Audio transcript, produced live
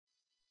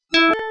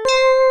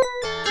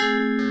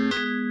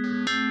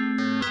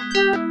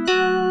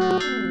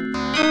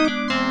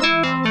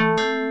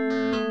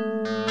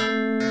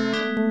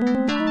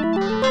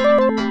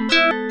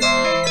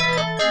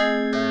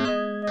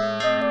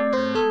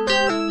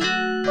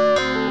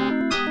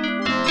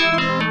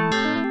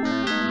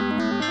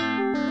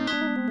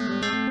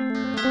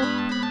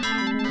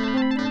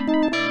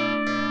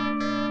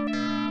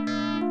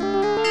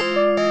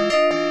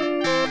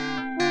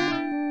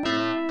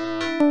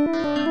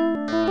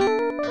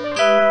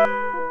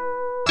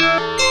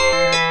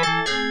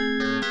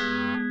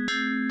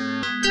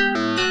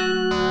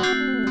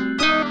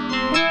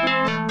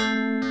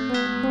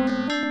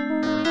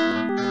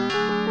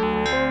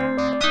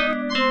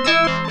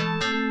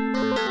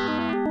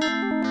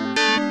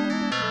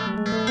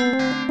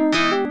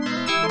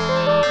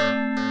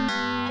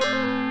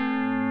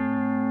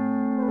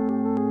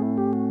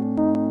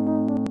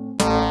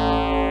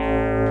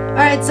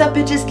What's up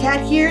bitches,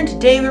 Cat here, and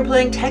today we're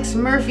playing Tex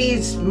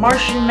Murphy's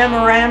Martian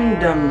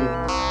Memorandum.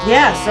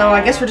 Yeah, so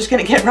I guess we're just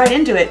gonna get right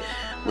into it.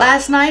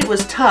 Last night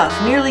was tough.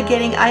 Nearly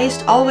getting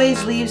iced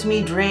always leaves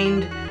me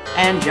drained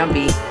and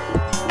jumpy.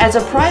 As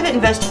a private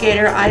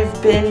investigator,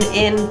 I've been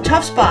in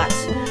tough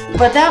spots,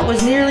 but that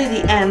was nearly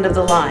the end of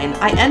the line.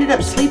 I ended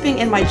up sleeping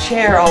in my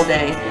chair all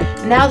day.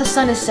 Now the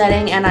sun is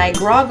setting and I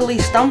groggily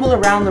stumble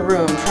around the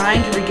room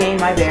trying to regain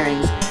my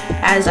bearings.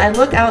 As I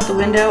look out the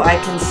window, I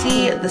can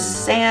see the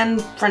San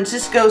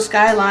Francisco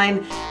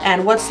skyline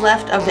and what's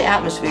left of the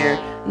atmosphere.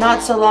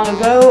 Not so long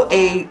ago,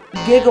 a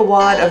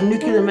gigawatt of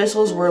nuclear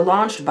missiles were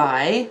launched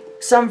by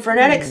some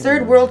frenetic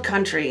third world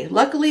country.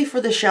 Luckily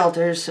for the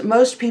shelters,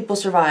 most people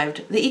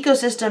survived. The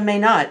ecosystem may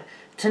not.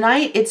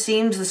 Tonight, it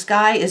seems the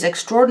sky is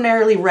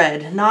extraordinarily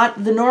red,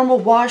 not the normal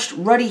washed,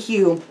 ruddy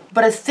hue,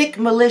 but a thick,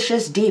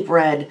 malicious, deep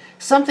red.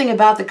 Something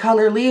about the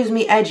color leaves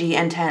me edgy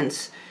and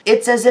tense.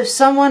 It's as if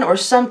someone or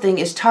something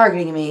is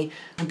targeting me,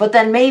 but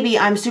then maybe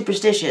I'm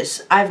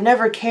superstitious. I've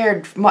never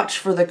cared much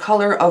for the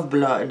color of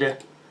blood.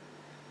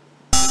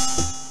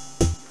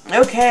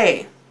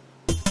 Okay.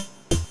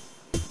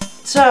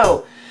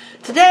 So,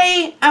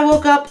 today I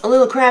woke up a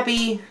little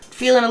crappy,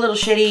 feeling a little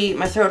shitty,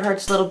 my throat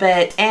hurts a little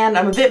bit, and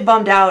I'm a bit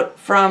bummed out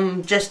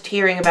from just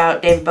hearing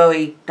about David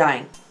Bowie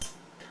dying.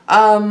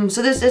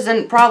 So this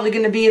isn't probably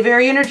going to be a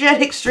very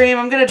energetic stream.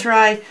 I'm going to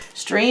try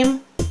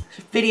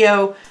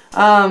video.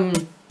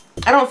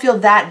 I don't feel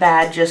that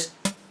bad, just,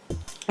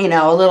 you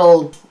know, a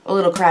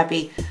little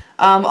crappy.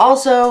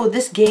 Also,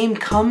 this game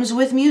comes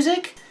with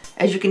music.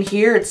 As you can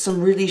hear, it's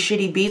some really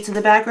shitty beats in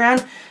the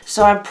background,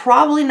 so I'm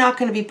probably not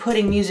going to be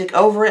putting music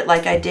over it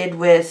like I did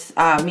with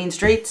Mean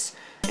Streets.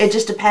 It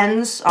just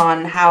depends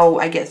on how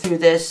I get through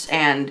this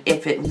and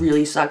if it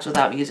really sucks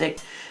without music.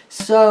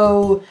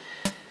 So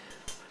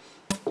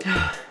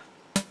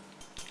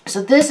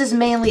this is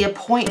mainly a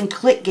point and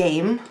click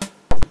game.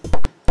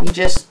 You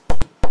just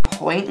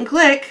point and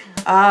click,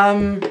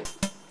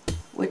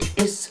 which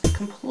is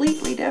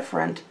completely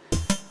different.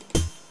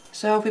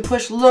 So if we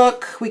push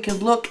look, we can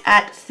look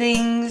at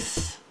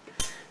things.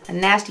 A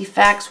nasty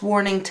facts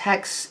warning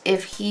text: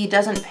 if he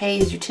doesn't pay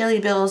his utility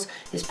bills,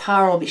 his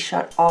power will be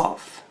shut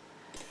off.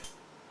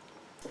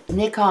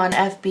 Nikon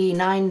FB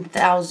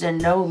 9000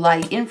 no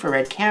light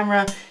infrared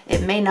camera.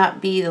 It may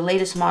not be the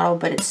latest model,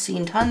 but it's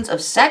seen tons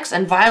of sex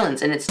and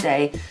violence in its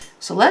day.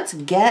 So let's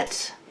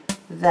get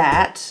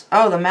that.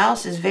 Oh, the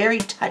mouse is very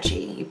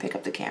touchy. You pick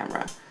up the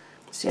camera.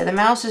 So yeah, the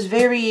mouse is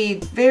very,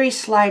 very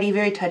slidey,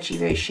 very touchy,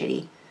 very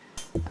shitty.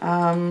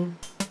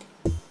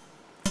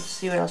 Let's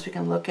see what else we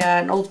can look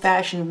at. An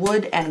old-fashioned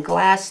wood and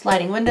glass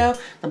sliding window.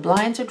 The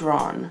blinds are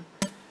drawn.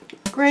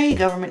 Gray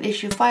government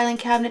issue filing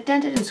cabinet,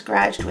 dented and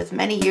scratched with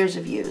many years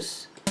of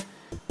use.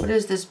 What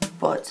is this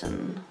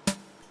button?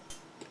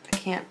 I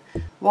can't.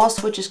 Wall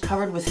switch is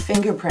covered with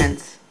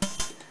fingerprints.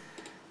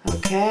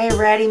 Okay,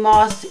 ratty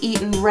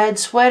moth-eaten red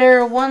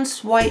sweater,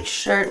 once white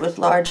shirt with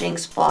large ink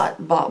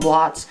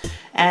blots,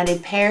 and a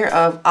pair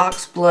of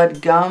oxblood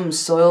gums.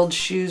 Soiled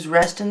shoes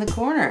rest in the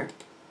corner.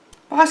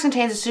 Box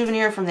contains a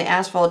souvenir from the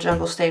Asphalt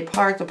Jungle State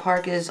Park. The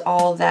park is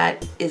all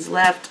that is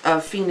left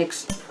of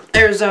Phoenix,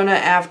 Arizona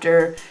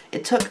after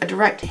it took a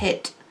direct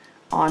hit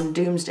on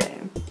Doomsday.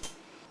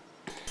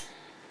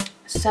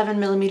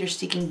 7mm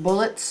sticking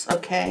bullets.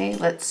 Okay,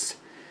 let's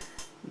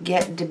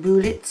get the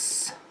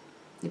bullets.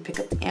 You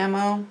pick up the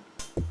ammo.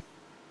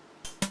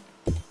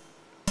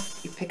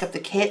 You pick up the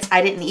kits.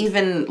 I didn't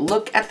even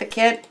look at the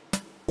kit,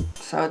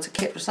 so it's a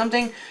kit for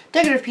something.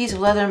 Decorative piece of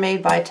leather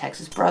made by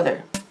Tex's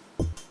brother.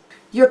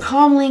 Your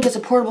comlink is a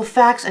portable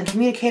fax and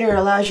communicator. It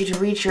allows you to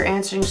reach your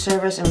answering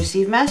service and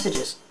receive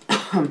messages.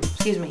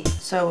 Excuse me.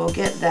 So we'll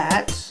get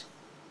that.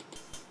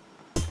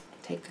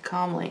 Take the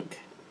comlink.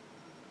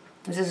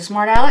 Is this a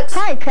smart Alex?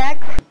 Hi,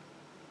 Tex.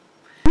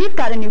 We've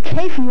got a new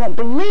case and you won't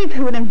believe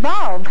who it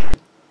involves.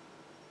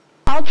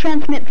 I'll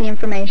transmit the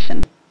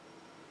information.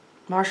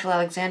 Marshall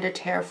Alexander,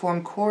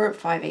 Terraform Corp,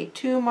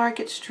 582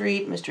 Market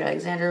Street. Mr.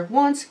 Alexander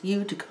wants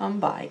you to come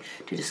by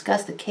to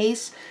discuss the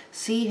case.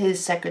 See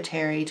his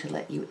secretary to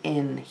let you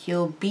in.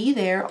 He'll be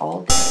there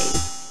all day.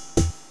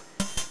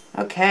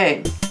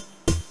 Okay.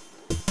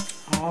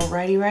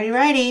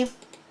 Alrighty.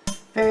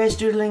 Various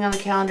doodling on the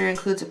calendar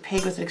includes a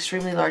pig with an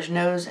extremely large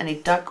nose and a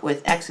duck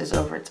with X's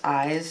over its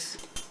eyes.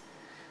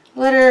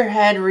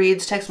 Letterhead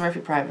reads: Tex Murphy,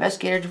 private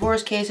investigator,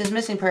 divorce cases,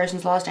 missing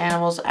persons, lost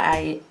animals,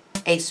 a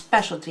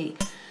specialty.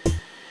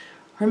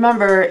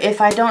 Remember,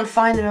 if I don't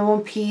find them in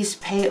one piece,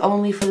 pay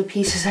only for the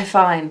pieces I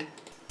find.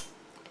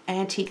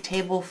 Antique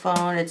table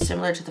phone. It's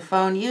similar to the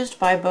phone used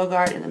by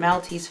Bogart in the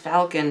Maltese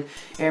Falcon.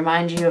 It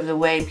reminds you of the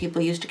way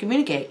people used to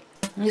communicate.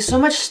 There's so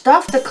much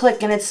stuff to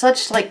click and it's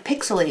such like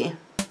pixely.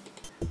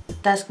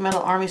 Desk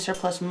metal army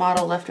surplus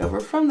model left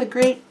over from the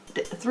great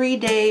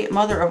 3-day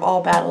mother of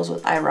all battles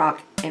with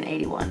Iraq in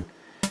 81.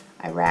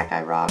 Iraq,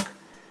 I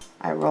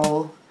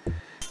roll.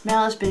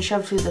 Mail has been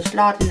shoved through the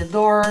slot in the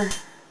door.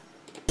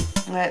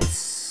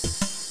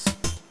 Let's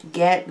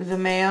get the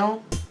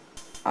mail.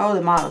 Oh,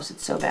 the mouse,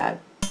 it's so bad.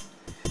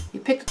 You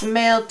picked up the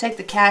mail, take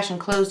the cash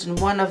enclosed in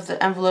one of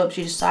the envelopes.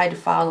 You decide to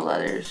file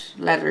the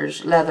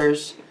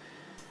leathers.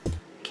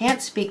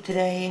 Can't speak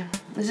today.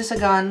 Is this a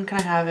gun? Can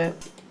I have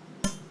it?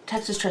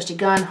 Texas trusty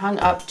gun hung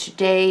up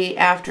today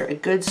after a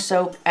good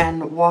soap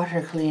and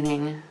water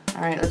cleaning.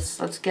 All right,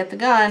 let's get the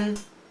gun.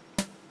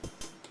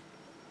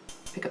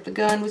 Pick up the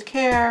gun with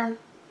care.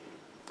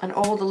 An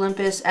old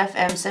Olympus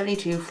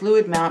FM72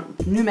 fluid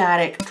mount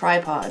pneumatic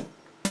tripod.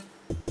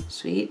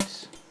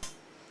 Sweet.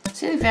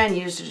 Ceiling fan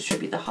used to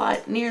distribute the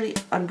hot, nearly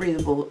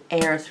unbreathable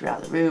air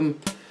throughout the room.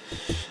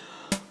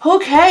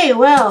 Okay,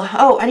 well,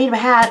 oh, I need my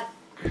hat.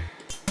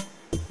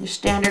 Your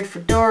standard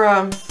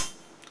fedora.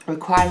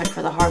 Requirement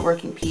for the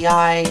hardworking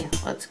PI.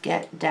 Let's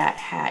get that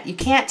hat. You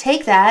can't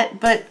take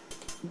that, but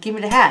give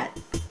me the hat.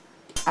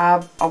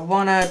 I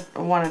wanna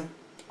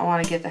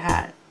get the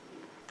hat.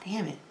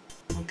 Damn it.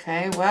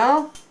 Okay,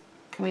 well,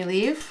 can we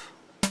leave?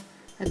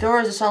 The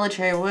door is a solid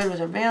cherry wood with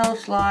a mail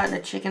slot and a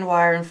chicken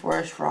wire and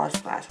forest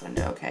frost glass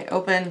window. Okay,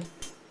 open.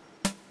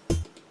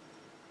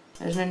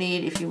 There's no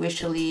need. If you wish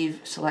to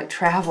leave, select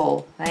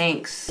travel.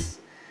 Thanks.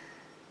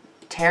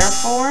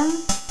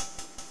 Terraform?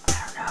 I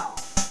don't know.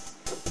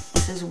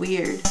 This is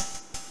weird.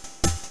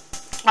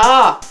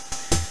 Ah!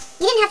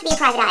 You didn't have to be a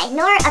private eye,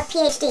 nor a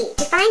PhD.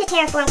 To find a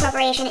Terraform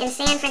Corporation in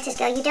San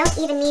Francisco, you don't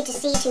even need to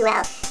see too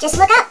well. Just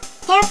look up.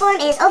 Terraform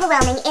is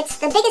overwhelming. It's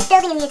the biggest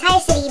building in the entire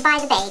city by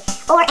the bay,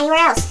 or anywhere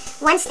else.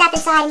 One step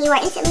inside and you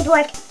are instantly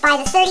dwarfed by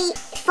the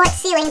 30-foot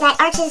ceiling that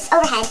arches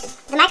overhead.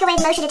 The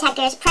microwave motion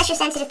detectors,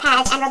 pressure-sensitive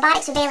pads, and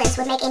robotic surveillance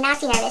would make a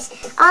Nazi nervous.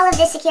 All of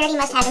this security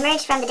must have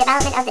emerged from the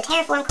development of the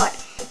Terraform Corp.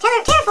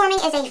 Terraforming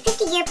is a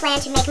 50-year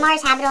plan to make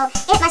Mars habitable.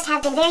 It must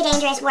have been very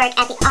dangerous work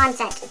at the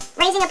onset.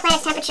 Raising a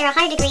planet's temperature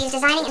 100 degrees,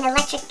 designing and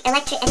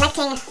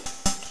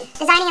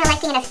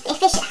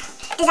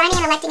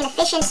electing an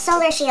efficient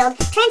solar shield,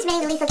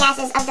 transmitting the lethal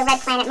gases of the red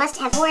planet must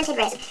have warranted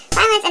risk.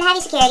 Silence and heavy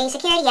security.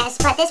 Security, yes,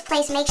 but this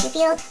place makes you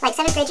feel like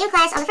 7th grade gym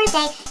class on the first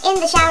day, in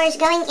the showers,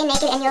 going in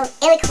naked and you're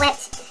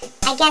ill-equipped.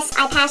 I guess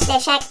I passed their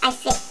check. A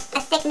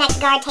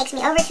thick-necked guard takes me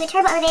over to a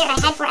turbo elevator and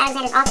I head for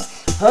Alexander's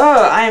office.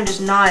 Oh, I am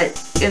just not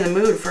in the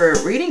mood for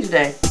reading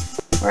today.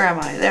 Where am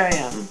I? There I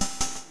am.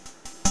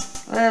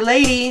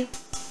 Lady.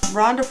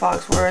 Rhonda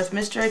Foxworth,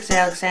 Mr.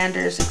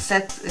 Alexander's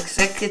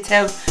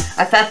executive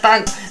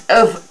assistant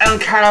of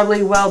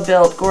incredibly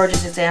well-built,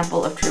 gorgeous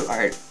example of true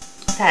art.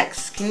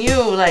 Tex, can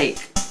you,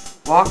 like,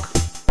 walk?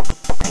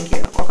 Thank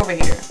you. Walk over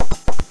here.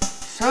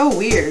 So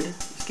weird.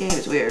 This game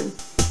is weird.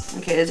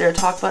 Okay, is there a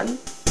talk button?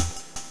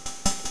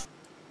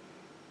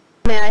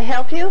 May I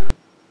help you?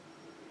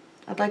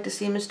 I'd like to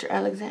see Mr.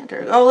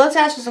 Alexander. Oh, let's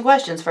ask him some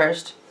questions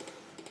first.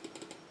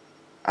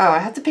 Oh, I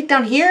have to pick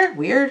down here?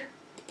 Weird.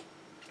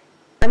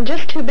 I'm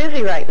just too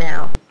busy right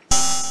now.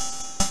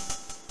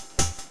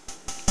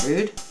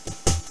 Rude.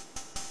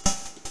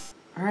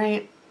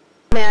 Alright.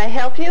 May I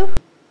help you?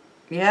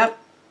 Yep.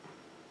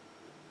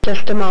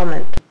 Just a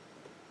moment.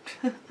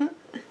 We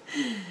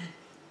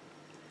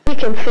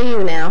can see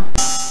you now.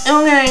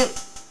 Okay.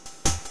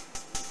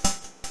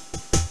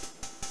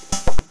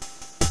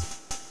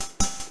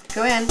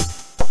 Go in.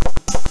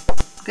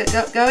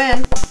 Go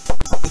in.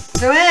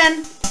 Go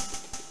in.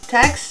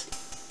 Tex.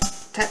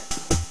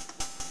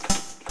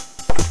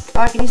 Oh,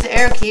 I can use the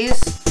arrow keys.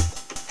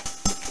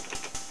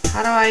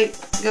 How do I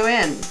go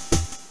in?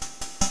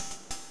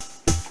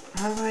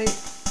 How do I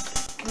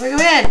go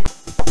in?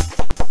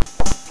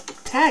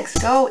 Tex,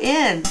 go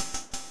in.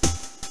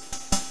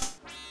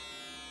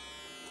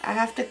 I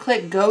have to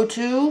click go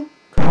to?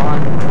 Come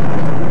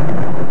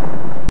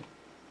on.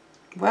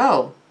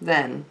 Well,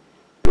 then.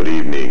 Good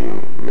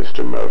evening,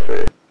 Mr.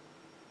 Murphy.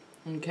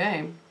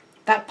 Okay.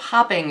 That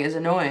popping is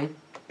annoying.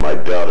 My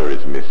daughter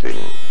is missing.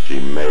 She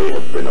may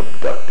have been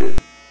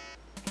abducted.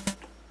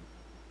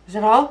 Is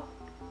that all?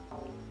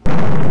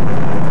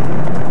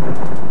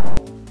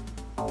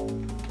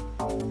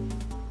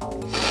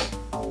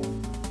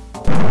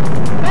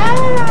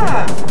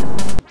 Ah!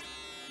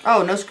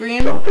 Oh, no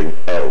screen? Something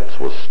else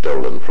was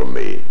stolen from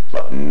me,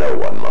 but no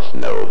one must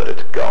know that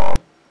it's gone.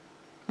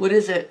 What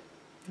is it?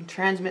 I'll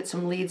transmit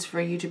some leads for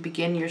you to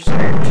begin your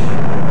search.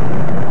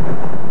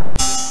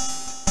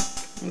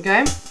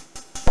 Okay.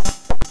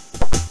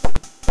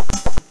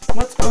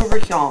 What's over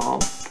here?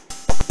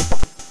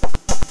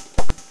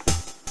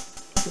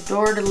 The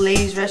door to the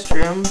ladies'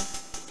 restroom.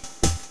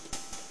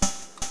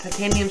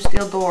 Titanium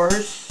steel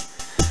doors.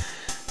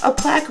 A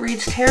plaque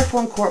reads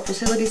Terraform Corp.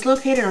 Facilities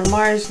located on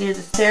Mars near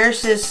the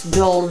Tharsis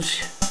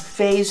Bilge.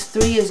 Phase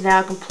 3 is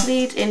now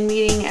complete in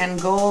meeting and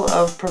goal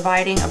of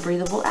providing a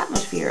breathable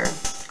atmosphere.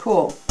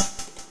 Cool.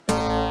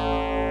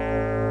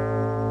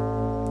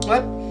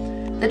 What?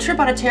 The trip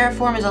on a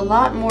Terraform is a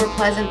lot more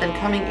pleasant than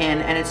coming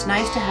in, and it's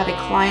nice to have a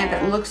client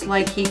that looks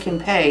like he can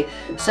pay.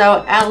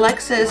 So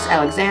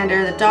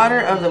Alexander, the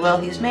daughter of the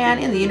wealthiest man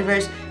in the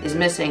universe, is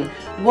missing.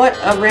 What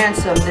a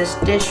ransom this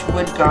dish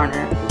would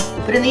garner.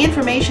 But in the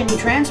information he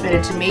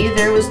transmitted to me,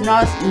 there was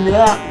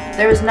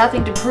There is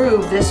nothing to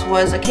prove this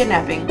was a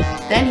kidnapping.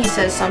 Then he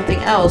says something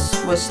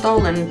else was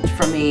stolen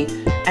from me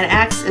and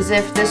acts as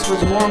if this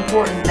was more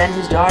important than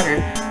his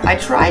daughter. I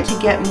tried to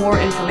get more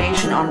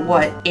information on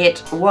what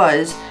it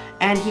was,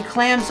 and he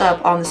clams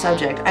up on the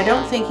subject. I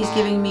don't think he's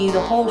giving me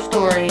the whole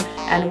story,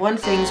 and one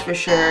thing's for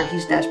sure,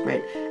 he's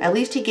desperate. At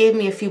least he gave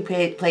me a few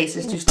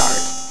places to start.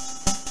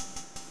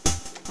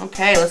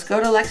 Okay, let's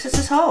go to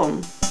Alexis's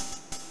home.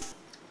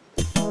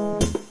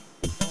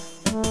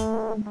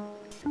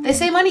 They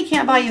say money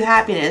can't buy you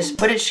happiness,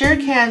 but it sure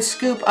can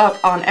scoop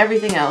up on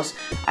everything else.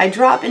 I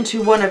drop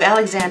into one of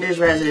Alexander's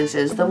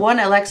residences, the one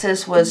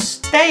Alexis was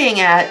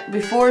staying at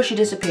before she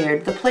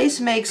disappeared. The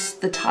place makes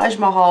the Taj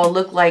Mahal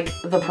look like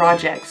the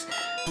projects.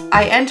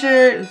 I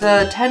enter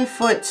the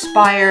 10-foot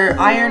spire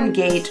iron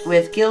gate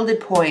with gilded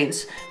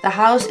points. The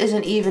house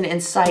isn't even in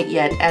sight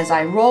yet as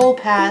I roll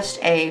past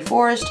a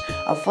forest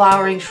of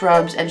flowering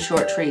shrubs and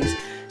short trees.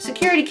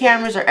 Security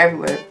cameras are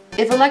everywhere.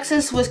 If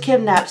Alexis was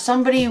kidnapped,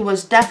 somebody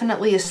was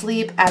definitely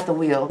asleep at the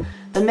wheel.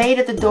 The maid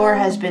at the door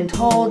has been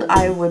told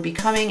I would be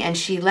coming and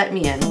she let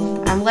me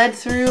in. I'm led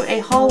through a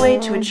hallway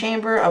to a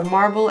chamber of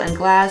marble and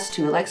glass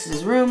to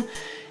Alexis's room.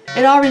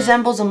 It all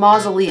resembles a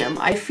mausoleum.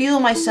 I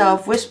feel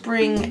myself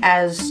whispering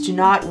as to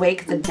not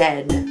wake the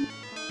dead.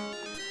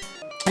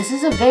 This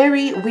is a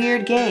very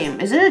weird game.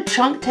 Is it a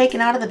chunk taken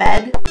out of the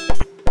bed?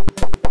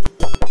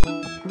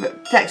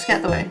 Tex, get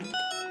out the way.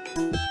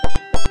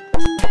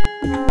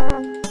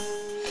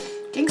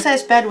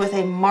 King-size bed with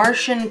a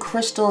Martian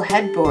crystal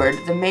headboard.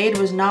 The maid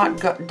was not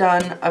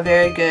done a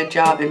very good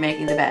job in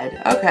making the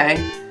bed. Okay.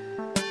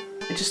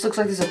 It just looks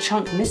like there's a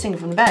chunk missing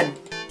from the bed.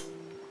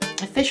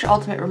 A Fisher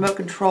Ultimate remote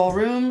control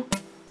room.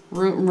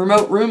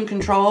 Remote room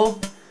control.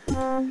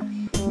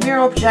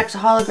 Mural projects a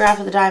holograph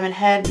of the diamond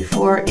head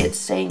before it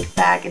sank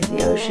back into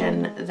the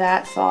ocean.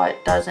 That thought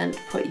doesn't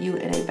put you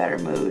in a better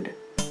mood.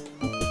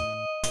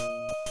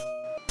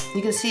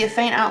 You can see a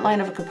faint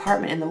outline of a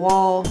compartment in the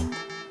wall.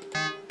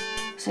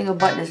 Single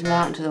button is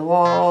mounted to the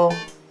wall.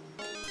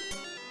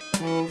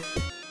 Move.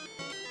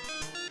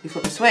 You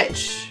flip a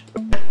switch.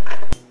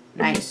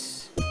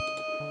 Nice.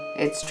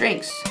 It's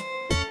drinks.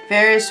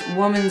 Various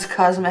women's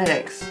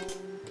cosmetics.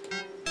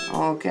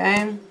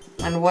 Okay.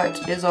 And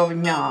what is over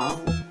here?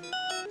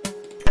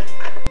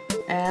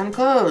 And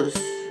clothes.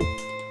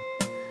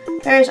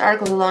 Various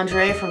articles of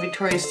lingerie from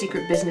Victoria's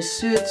Secret business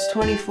suits,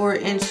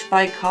 24-inch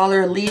spike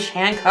collar, leash,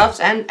 handcuffs,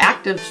 and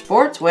active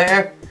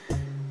sportswear.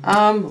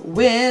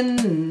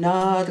 When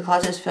the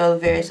closet is filled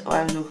with various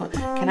items,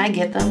 can I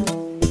get them?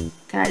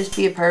 Can I just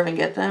be a perv and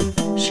get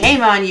them?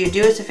 Shame on you,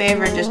 do us a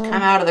favor and just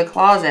come out of the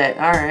closet.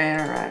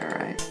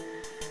 Alright.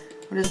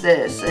 What is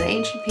this? An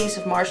ancient piece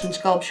of Martian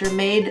sculpture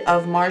made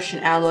of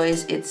Martian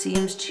alloys. It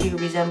seems to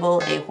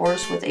resemble a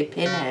horse with a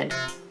pinhead.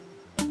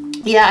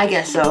 Yeah, I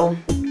guess so.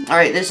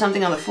 Alright, there's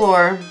something on the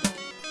floor.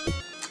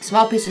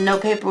 Small piece of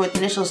notepaper with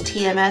initials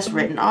TMS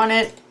written on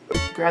it.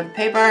 Grab the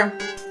paper.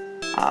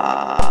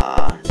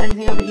 Is there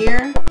anything over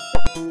here?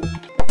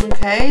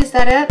 Okay, is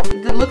that it?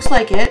 It looks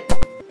like it.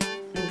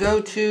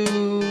 Go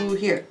to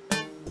here.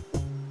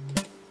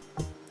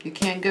 You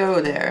can't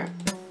go there.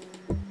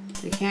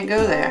 You can't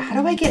go there. How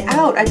do I get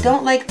out? I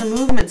don't like the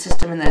movement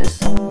system in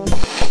this.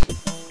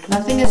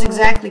 Nothing is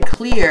exactly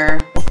clear.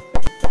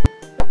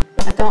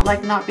 I don't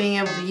like not being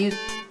able to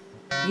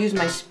use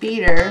my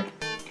speeder.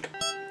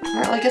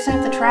 Alright, well I guess I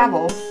have to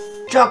travel.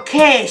 Jacques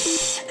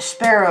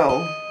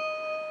Sparrow.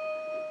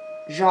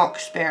 Jacques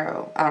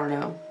Sparrow. I don't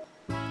know.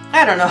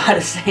 I don't know how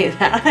to say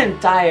that. I'm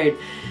tired.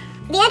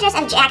 The address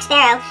of Jack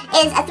Sparrow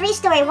is a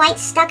 3-story white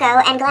stucco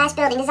and glass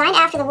building designed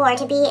after the war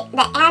to be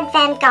the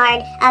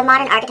avant-garde of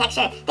modern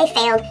architecture. They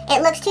failed.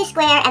 It looks too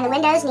square and the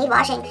windows need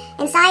washing.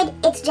 Inside,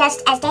 it's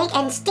just as dank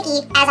and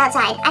sticky as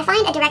outside. I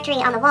find a directory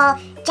on the wall.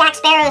 Jack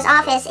Sparrow's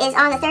office is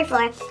on the 3rd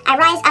floor. I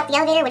rise up the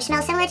elevator, which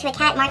smells similar to a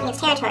cat marking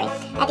its territory.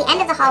 At the end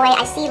of the hallway,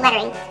 I see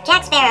lettering.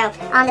 Jack Sparrow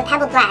on the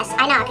pebbled glass.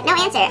 I knock. No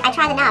answer. I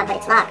try the knob, but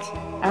it's locked.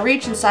 I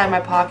reach inside my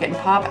pocket and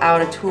pop out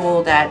a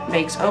tool that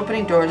makes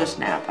opening doors a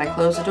snap. I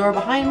close the door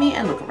behind me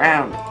and look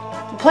around.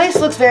 The place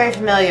looks very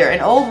familiar.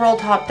 An old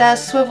roll-top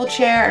desk, swivel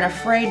chair, an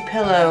frayed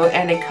pillow,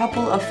 and a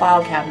couple of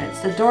file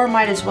cabinets. The door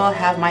might as well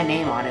have my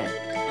name on it.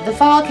 The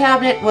file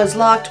cabinet was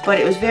locked, but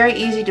it was very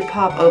easy to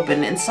pop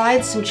open.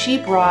 Inside some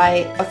cheap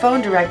rye, a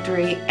phone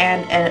directory,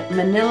 and a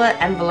manila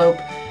envelope.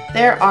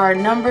 There are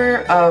a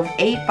number of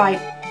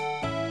 8x...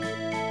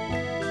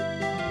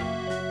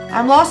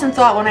 I'm lost in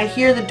thought when I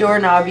hear the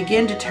doorknob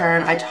begin to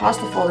turn. I toss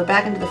the folder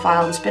back into the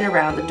file and spin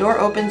around. The door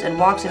opens and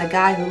walks in a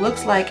guy who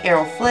looks like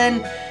Errol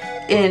Flynn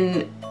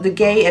in The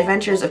Gay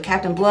Adventures of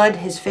Captain Blood.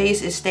 His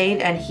face is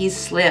stained and he's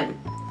slim.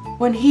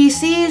 When he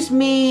sees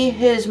me,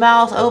 his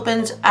mouth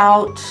opens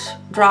out,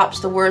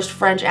 drops the worst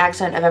French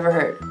accent I've ever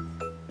heard.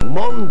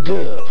 Mon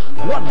Dieu,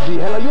 what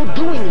the hell are you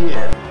doing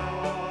here?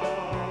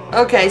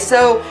 Okay,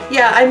 so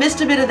yeah, I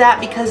missed a bit of that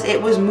because it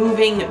was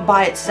moving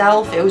by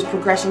itself. It was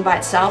progressing by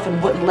itself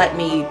and wouldn't let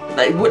me,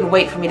 it wouldn't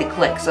wait for me to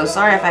click. So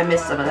sorry if I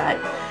missed some of that.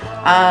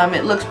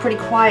 It looks pretty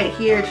quiet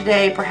here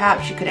today.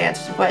 Perhaps you could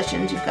answer some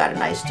questions. You've got a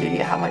nice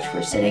studio. How much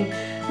for sitting?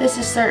 This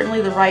is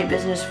certainly the right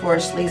business for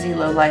a sleazy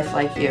lowlife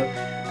like you.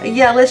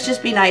 Yeah, let's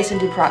just be nice and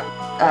do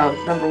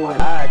number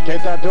one. I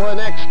cater to an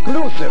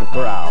exclusive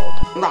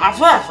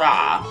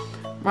crowd.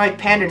 Right,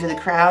 pander to the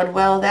crowd.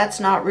 Well, that's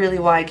not really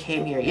why I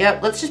came here.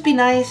 Yep, let's just be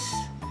nice.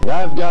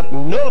 I've got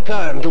no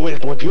time to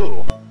waste with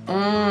you.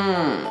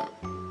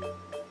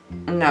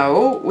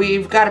 No,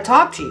 we've got to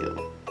talk to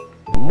you.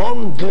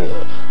 Mon Dieu,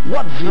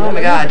 what the hell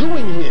are you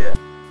doing here?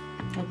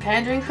 A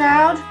pandering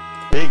crowd?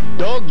 Big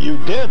dog, you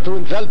dare to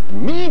insult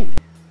me?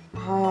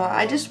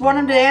 I just want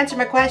him to answer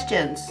my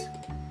questions.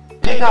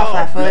 Take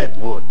off, Flatfoot.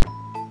 Flatfoot.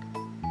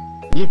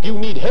 If you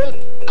need help,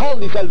 call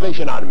the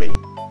Salvation Army.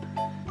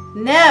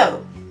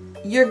 No,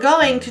 you're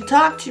going to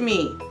talk to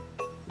me.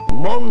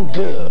 Mon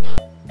Dieu.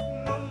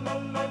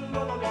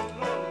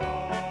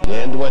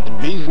 And what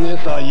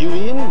business are you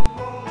in?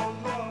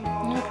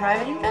 I'm a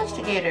private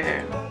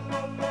investigator.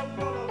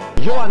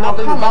 You are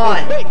nothing come but on.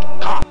 a fake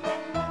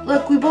cop.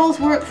 Look, we both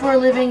work for a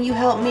living. You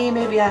help me,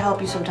 maybe I help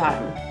you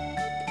sometime.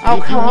 Oh,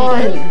 If come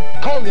you need on.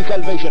 help, call the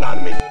Salvation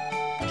Army.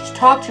 Just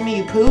talk to me,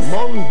 you poof.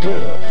 Mon Dieu.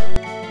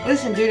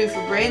 Listen, dude, if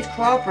your brains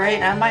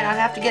cooperate, I might not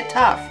have to get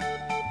tough.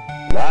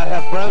 I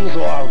have friends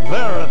who are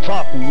very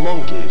tough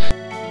monkeys.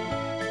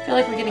 I feel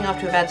like we're getting off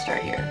to a bad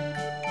start here.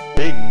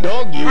 Big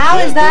dog, you How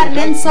dare is to that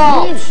an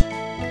insult?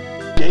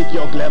 me? Take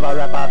your clever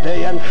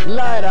repartee and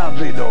slide out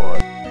the door.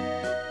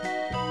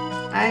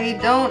 I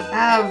don't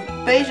have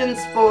patience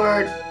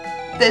for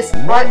this.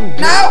 Mon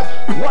Dieu. No!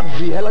 What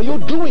the hell are you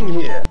doing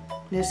here?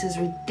 This is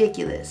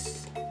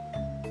ridiculous.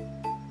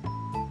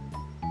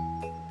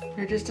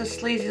 You're just a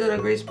sleazy little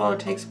greaseball who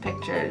takes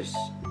pictures.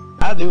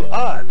 I do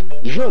art.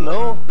 You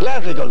know,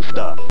 classical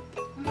stuff.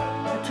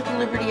 I took the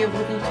liberty of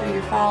looking through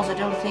your files. I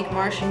don't think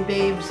Martian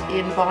babes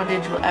in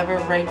bondage will ever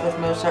rank with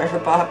Mozart or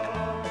Bach.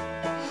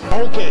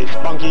 Okay,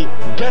 Spunky,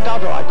 get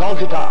out or I call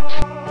the cops.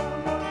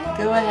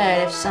 Go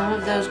ahead. If some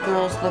of those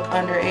girls look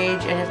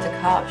underage and if the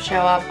cops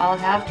show up, I'll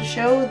have to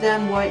show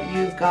them what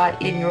you've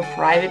got in your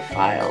private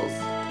files.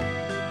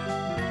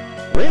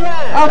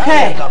 Relax.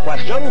 Okay. Answer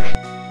questions.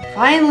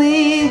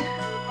 Finally!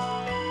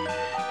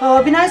 Oh,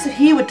 it'd be nice if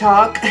he would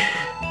talk.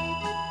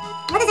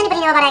 What does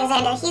anybody know about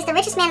Alexander? He's the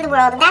richest man in the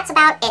world, and that's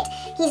about it.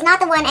 He's not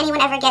the one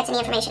anyone ever gets any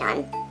information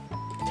on.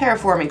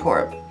 Terraforming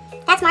Corp.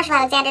 That's Marshall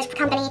Alexander's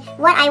company.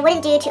 What I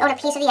wouldn't do to own a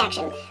piece of the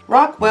action.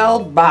 Rockwell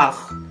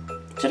Bach.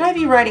 Should I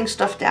be writing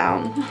stuff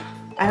down?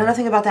 I know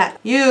nothing about that.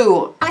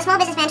 You! I'm a small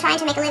businessman trying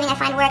to make a living. I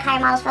find work, hire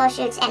models, photo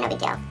shoots, and no big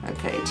deal.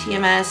 Okay,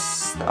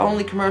 TMS, the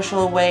only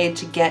commercial way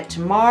to get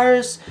to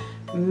Mars.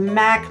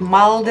 Mac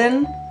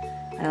Malden.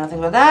 I know nothing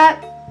about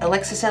that.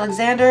 Alexis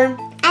Alexander.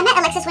 I met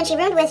Alexis when she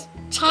roomed with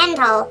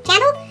Chandal.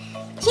 Chandal?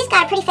 She's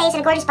got a pretty face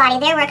and a gorgeous body.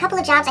 There were a couple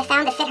of jobs I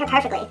found that fit her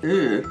perfectly.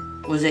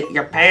 Ooh, was it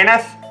your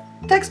penis?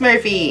 Tex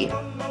Murphy.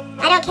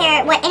 I don't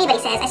care what anybody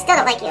says. I still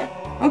don't like you.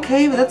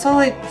 Okay, but that's all.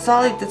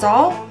 That's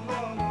all?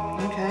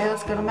 Okay,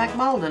 let's go to Mac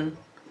Malden.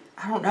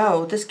 I don't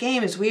know. This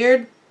game is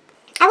weird.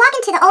 I walk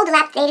into the old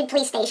dilapidated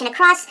police station,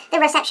 across the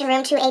reception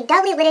room to a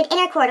doubly lidded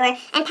inner corridor,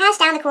 and pass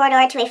down the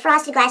corridor to a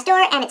frosted glass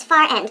door and its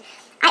far end.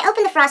 I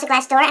open the frosted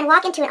glass door and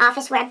walk into an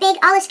office where a big,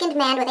 olive-skinned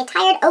man with a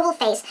tired, oval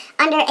face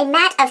under a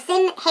mat of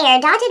thin hair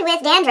dotted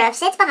with dandruff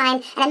sits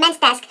behind an immense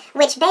desk,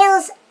 which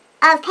bales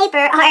of paper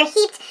are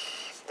heaped.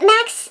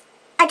 Max,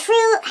 a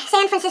true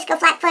San Francisco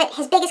flatfoot,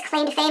 his biggest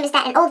claim to fame is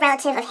that an old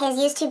relative of his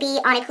used to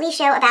be on a police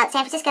show about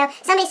San Francisco.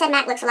 Somebody said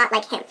Mac looks a lot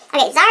like him.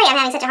 Okay, sorry I'm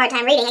having such a hard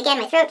time reading. Again,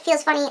 my throat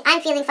feels funny, I'm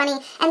feeling funny,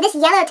 and this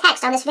yellow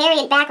text on this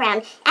variant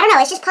background, I don't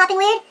know, it's just popping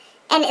weird.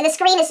 And the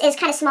screen is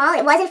kind of small.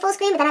 It wasn't full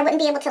screen, but then I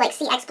wouldn't be able to like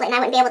see XSplit, and I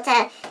wouldn't be able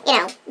to, you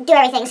know, do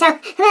everything. So,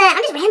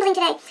 I'm just rambling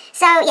today.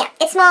 So, yeah,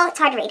 it's small, it's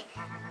hard to read.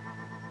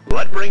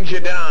 What brings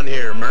you down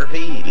here,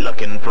 Murphy?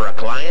 Looking for a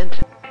client?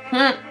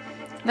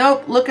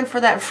 Nope, looking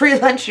for that free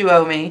lunch you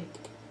owe me.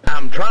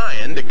 I'm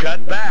trying to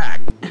cut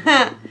back.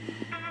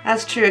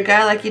 That's true. A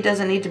guy like you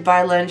doesn't need to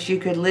buy lunch. You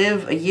could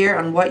live a year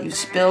on what you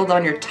spilled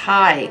on your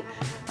tie.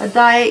 A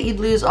diet, you'd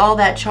lose all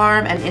that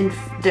charm and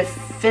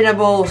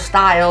indefinable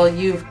style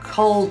you've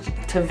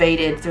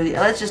cultivated through the...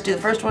 Let's just do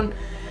the first one.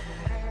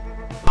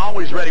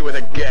 Always ready with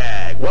a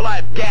gag. Well,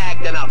 I've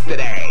gagged enough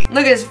today.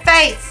 Look at his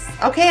face.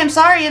 Okay, I'm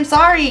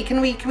sorry. Can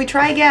we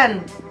try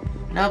again?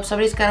 Nope,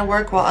 somebody's gotta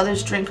work while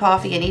others drink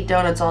coffee and eat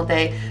donuts all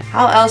day.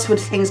 How else would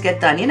things get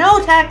done? You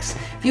know, Tex,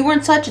 if you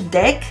weren't such a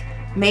dick,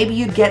 maybe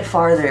you'd get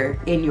farther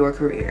in your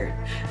career.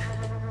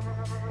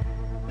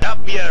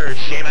 Up yours,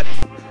 Seamus.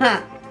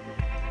 Huh.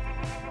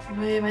 I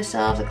made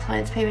myself, the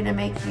clients pay me to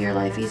make your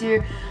life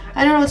easier.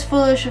 I don't know, it's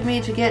foolish of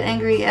me to get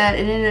angry at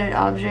inanimate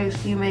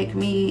objects. You make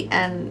me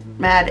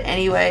mad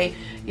anyway.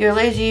 You're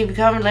lazy, you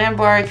become a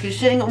landmark, you're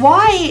sitting...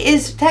 Why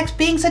is Tex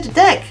being such a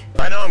dick?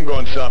 I know I'm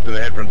going soft in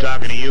the head from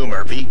talking to you,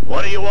 Murphy.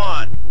 What do you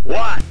want?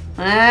 What?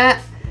 I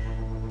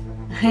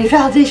need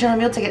validation on a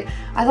meal ticket.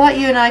 I thought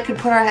you and I could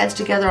put our heads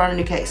together on a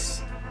new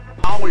case.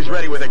 Always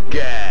ready with a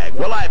gag.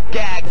 Well, I've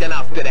gagged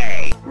enough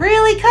today.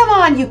 Really? Come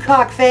on, you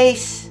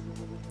cockface.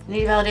 I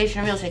need validation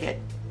on a meal ticket.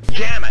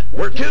 Jam it.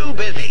 We're too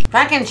busy.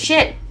 Fucking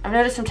shit. I've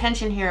noticed some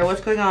tension here.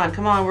 What's going on?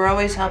 Come on, we're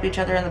always helped each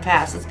other in the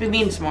past. Let's be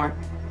mean some more.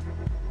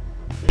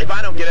 If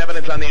I don't get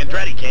evidence on the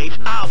Andretti case,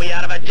 I'll be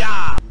out of a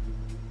job.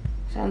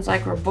 Sounds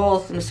like we're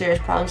both in serious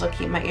problems. I'll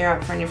keep my ear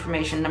out for any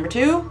information. Number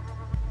 2?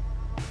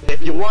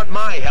 If you want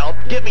my help,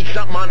 give me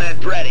something on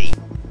Andretti.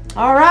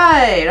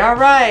 Alright,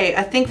 alright.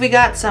 I think we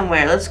got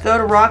somewhere. Let's go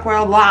to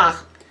Rockwell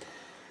Bach.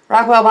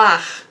 Rockwell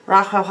Bach.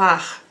 Rockwell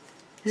Bach.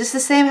 Is this the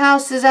same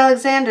house as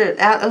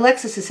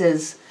Alexis's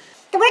is?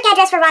 The work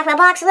address for Rockwell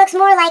Box looks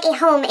more like a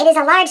home. It is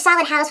a large,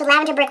 solid house with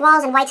lavender brick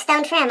walls and white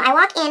stone trim. I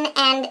walk in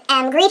and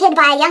am greeted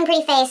by a young,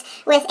 pretty face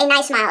with a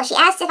nice smile. She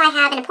asks if I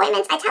have an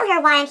appointment. I tell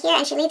her why I'm here,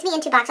 and she leads me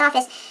into Box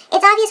office.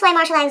 It's obvious why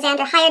Marshall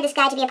Alexander hired this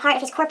guy to be a part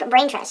of his corporate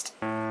brain trust.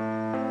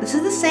 This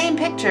is the same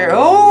picture.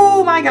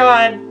 Oh my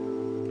god.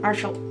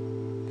 Marshall.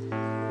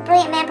 A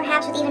brilliant man,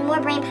 perhaps with even more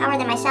brain power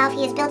than myself,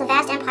 he has built a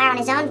vast empire on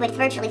his own with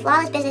virtually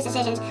flawless business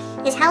decisions.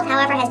 His health,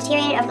 however, has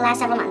deteriorated over the last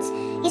several months.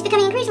 He's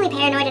becoming increasingly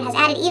paranoid and has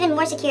added even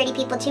more security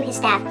people to his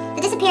staff.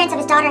 The disappearance of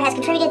his daughter has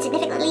contributed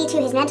significantly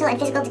to his mental and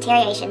physical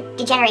degeneration.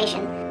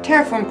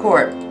 Terraform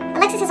Corp.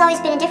 Alexis has always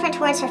been indifferent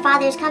towards her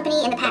father's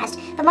company in the past,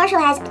 but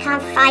Marshall has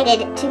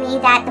confided to me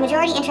that the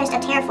majority interest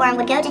of Terraform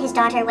would go to his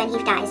daughter when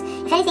he dies.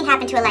 If anything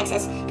happened to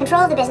Alexis,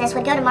 control of the business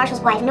would go to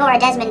Marshall's wife, Nora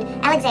Desmond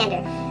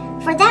Alexander.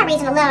 For that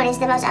reason alone is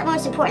the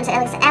utmost importance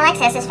that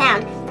Alexis is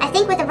found. I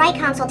think with the right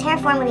counsel,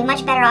 Terraform would be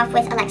much better off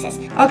with Alexis.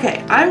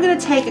 Okay, I'm gonna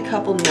take a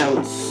couple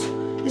notes.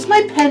 Is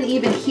my pen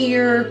even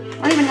here?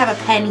 I don't even have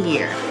a pen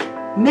here.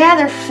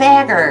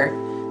 Motherfucker.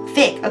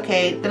 Thick.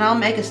 Okay, then I'll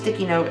make a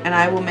sticky note and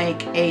I will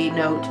make a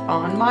note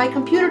on my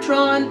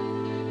Computertron.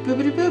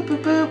 Boop boop boop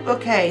boop boop.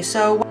 Okay,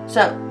 so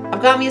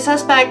I've got me a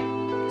suspect.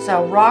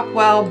 So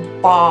Rockwell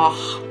Bach.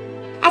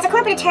 As a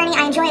corporate attorney,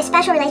 I enjoy a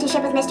special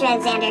relationship with Mr.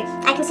 Alexander.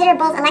 I consider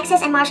both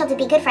Alexis and Marshall to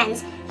be good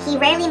friends. He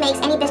rarely makes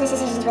any business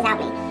decisions without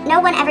me. No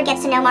one ever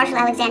gets to know Marshall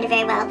Alexander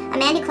very well. A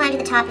man who climbed to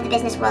the top of the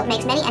business world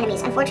makes many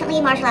enemies. Unfortunately,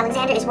 Marshall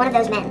Alexander is one of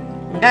those men.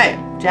 Okay,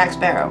 Jack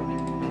Sparrow.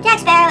 Jack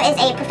Sparrow is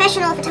a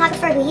professional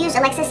photographer who used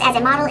Alexis as a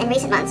model in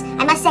recent months.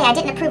 I must say I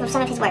didn't approve of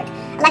some of his work.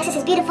 Alexis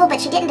is beautiful, but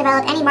she didn't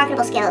develop any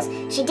marketable skills.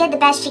 She did the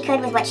best she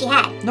could with what she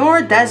had.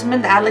 Nora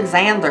Desmond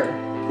Alexander.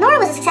 Nora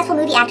was a successful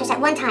movie actress at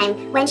one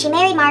time. When she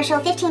married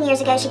Marshall 15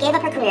 years ago, she gave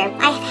up her career.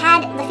 I have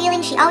had the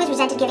feeling she always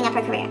resented giving up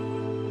her career.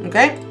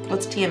 Okay,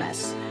 what's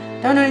TMS?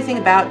 Don't know anything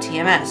about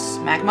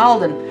TMS. Mac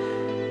Malden.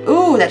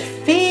 Ooh, that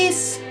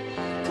face!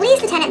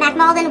 Police Lieutenant Mac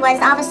Malden was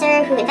the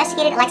officer who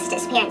investigated Alexis'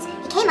 disappearance.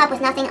 He came up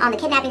with nothing on the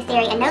kidnapping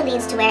theory and no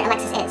leads to where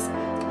Alexis is.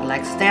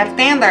 Alexis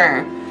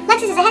Alexander.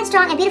 Alexis is a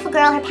headstrong and beautiful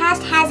girl. Her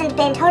past hasn't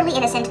been totally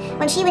innocent.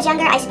 When she was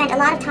younger, I spent a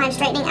lot of time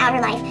straightening out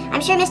her life. I'm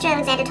sure Mr.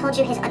 Alexander told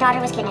you his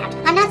daughter was kidnapped.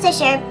 I'm not so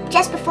sure.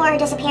 Just before her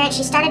disappearance,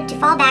 she started to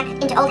fall back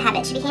into old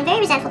habits. She became very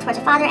resentful towards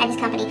her father and his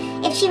company.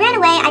 If she ran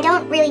away, I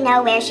don't really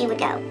know where she would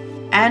go.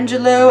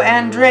 Angelo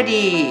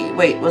Andretti.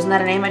 Wait, wasn't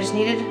that a name I just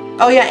needed?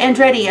 Oh yeah,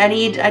 Andretti. I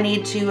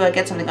need to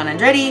get something on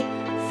Andretti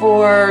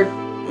for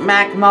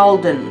Mac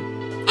Malden.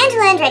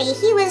 Angelo Andretti.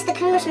 He was the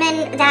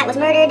congressman that was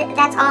murdered.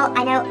 That's all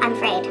I know, I'm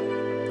afraid.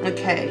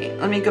 Okay,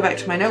 let me go back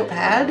to my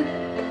notepad.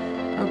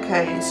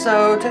 Okay,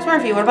 so Tex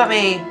Murphy, what about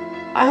me?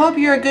 I hope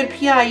you're a good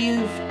PI you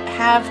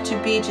have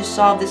to be to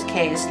solve this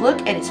case.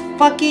 Look at his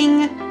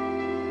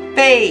fucking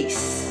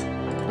face.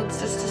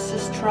 Let's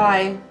just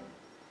try.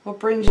 What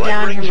brings you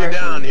down here, Murphy? What brings you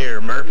down here,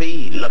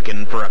 Murphy?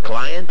 Looking for a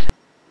client?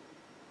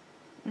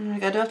 Oh my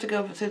god, do I have to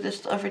go through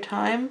this every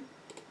time?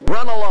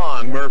 Run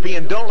along, Murphy,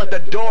 and don't let the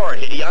door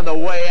hit you on the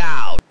way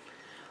out.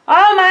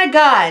 Oh my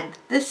god,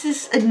 this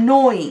is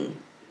annoying.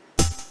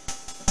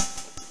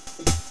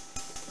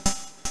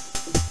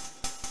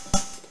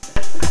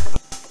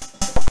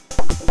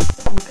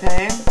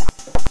 Okay.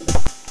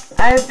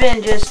 I've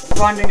been just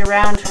wandering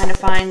around trying to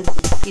find,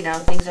 you know,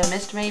 things I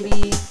missed maybe,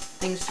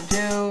 things to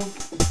do.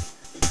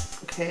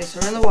 Okay, so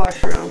we're in the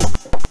washroom.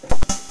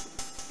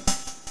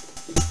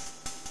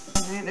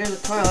 Alright, there's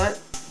a toilet.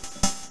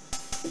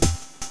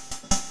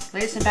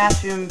 Latest in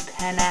bathroom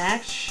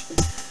panache.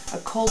 A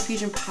cold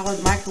fusion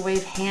powered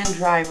microwave hand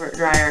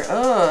dryer.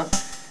 Ugh.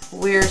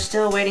 We're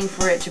still waiting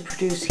for it to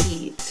produce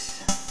heat.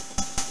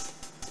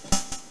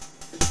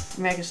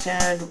 American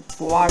Standard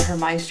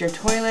Watermeister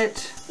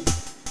toilet.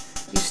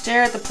 You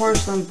stare at the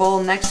porcelain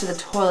bowl next to the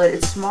toilet.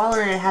 It's smaller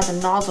and it has a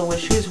nozzle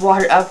which shoots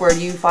water upward.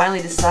 You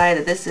finally decide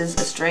that this is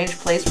a strange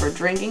place for a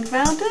drinking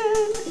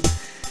fountain.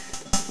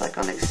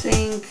 Electronic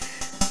sink.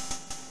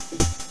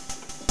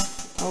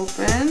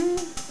 Open.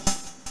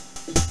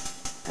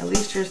 At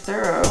least you're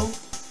thorough.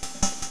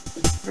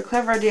 What a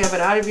clever idea, but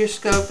out of your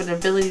scope and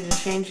ability to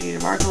change your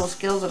remarkable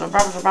skills and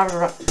blah blah blah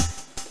blah blah.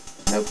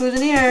 No clues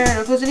in here.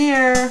 No clues in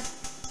here.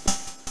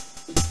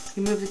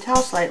 You move the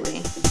towel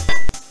slightly.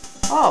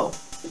 Oh.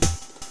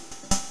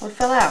 What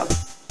fell out?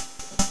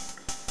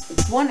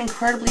 One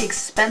incredibly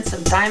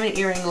expensive diamond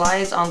earring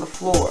lies on the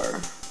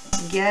floor.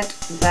 Get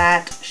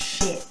that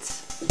shit.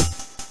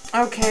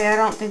 Okay, I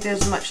don't think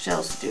there's much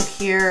else to do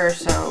here,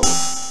 so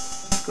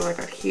let's go back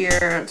out here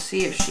and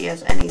see if she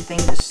has anything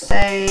to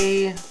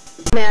say.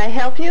 May I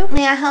help you?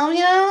 May I help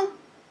you?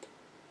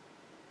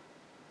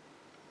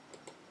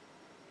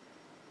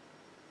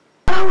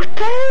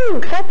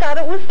 thanks. I thought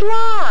it was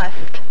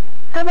lost.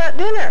 How about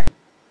dinner?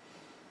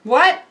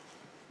 What?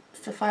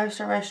 It's a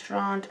 5-star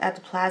restaurant at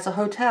the Plaza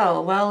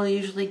Hotel. Well, I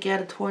usually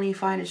get a 20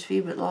 finder's fee,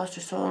 but lost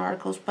or stolen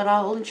articles, but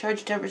I'll only charge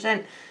you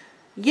 10%.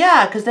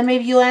 Yeah, because then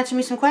maybe you'll answer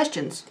me some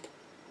questions.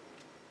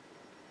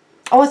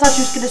 Oh, I thought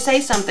you was going to say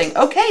something.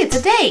 Okay, it's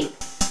a date.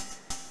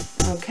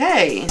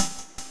 Okay.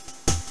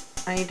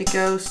 I need to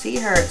go see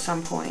her at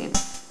some point.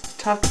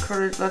 Tough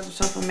quarters left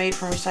himself made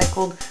from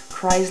recycled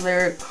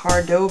Chrysler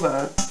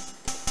Cordova.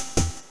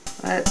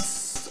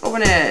 Let's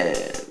open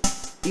it.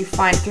 You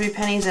find 3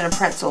 pennies and a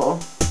pretzel.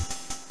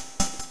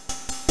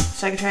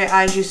 Secretary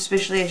eyes you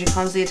suspiciously as you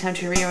clumsily attempt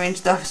to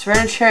rearrange the office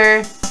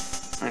furniture.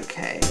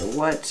 Okay,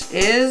 what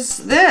is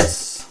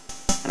this?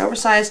 An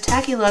oversized,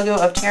 tacky logo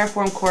of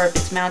Terraform Corp.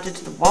 It's mounted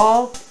to the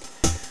wall.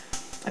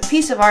 A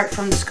piece of art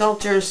from the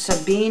sculptor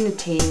Sabine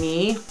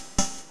Taimi.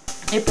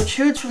 It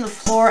protrudes from the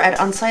floor at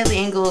unsightly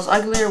angles.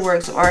 Uglier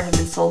works of art have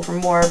been sold for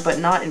more, but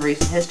not in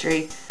recent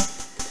history.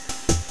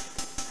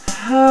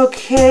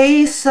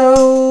 Okay,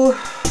 so...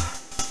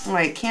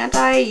 Wait, can't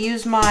I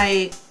use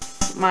my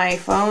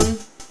phone?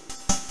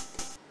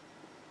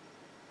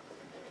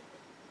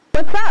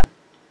 What's up?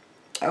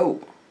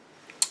 Oh.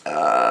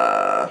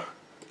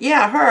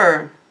 Yeah,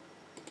 her.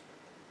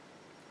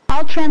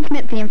 I'll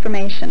transmit the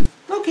information.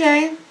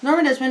 Okay.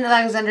 Norma Desmond,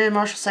 Alexander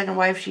Marshall's second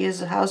wife. She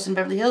has a house in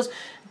Beverly Hills,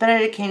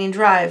 Benedict Canyon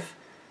Drive.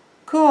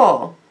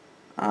 Cool.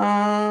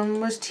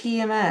 What's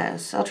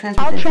TMS? I'll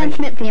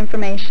transmit the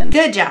information.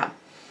 Good job.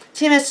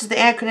 TMS is the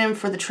acronym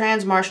for the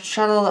Trans-Martian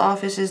Shuttle. The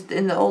office is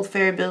in the old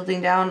ferry building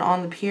down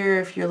on the pier.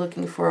 If you're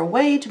looking for a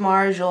way to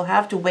Mars, you'll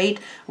have to wait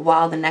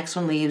while the next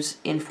one leaves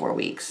in 4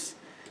 weeks.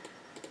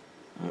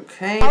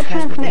 Okay. I'll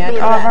transmit the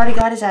address. Oh, I've already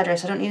got his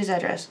address. I don't need his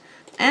address.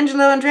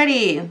 Angelo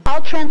Andretti.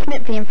 I'll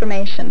transmit the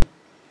information.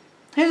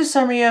 Here's a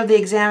summary of the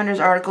Examiner's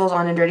articles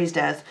on Andretti's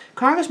death.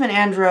 Congressman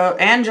Angelo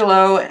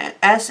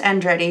S.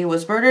 Andretti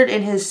was murdered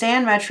in his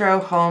San Metro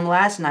home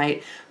last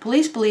night.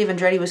 Police believe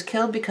Andretti was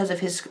killed because of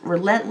his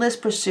relentless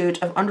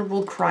pursuit of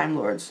underworld crime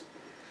lords.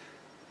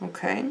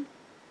 Okay.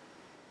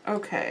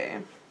 Okay.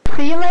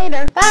 See you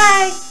later.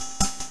 Bye!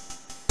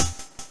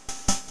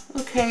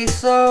 Okay,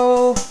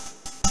 so...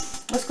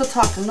 let's go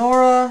talk to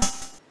Nora.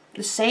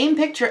 The same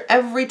picture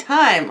every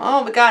time.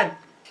 Oh my god.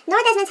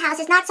 Nora Desmond's house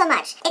is not so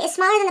much. It is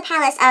smaller than the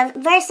palace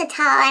of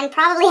Versatile and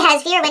probably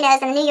has fewer windows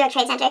than the New York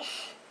Trade Center.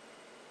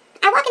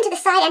 I walk into the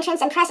side entrance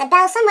and press a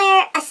bell.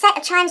 Somewhere, a set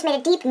of chimes made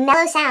a deep,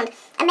 mellow sound.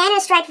 A man in a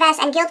striped vest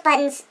and gilt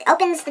buttons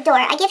opens the door.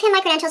 I give him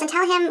my credentials and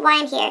tell him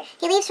why I'm here.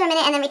 He leaves for a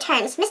minute and then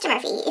returns. Mr.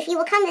 Murphy, if you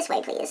will come this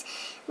way, please.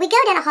 We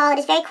go down a hall. It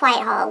is a very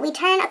quiet hall. We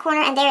turn a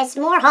corner and there is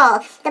more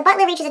hall. The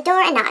butler reaches a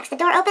door and knocks. The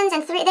door opens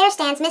and there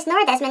stands Miss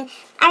Nora Desmond.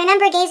 I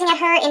remember gazing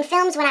at her in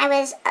films when I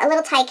was a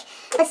little tyke,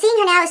 but seeing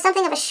her now is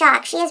something of a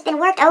shock. She has been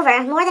worked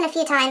over more than a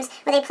few times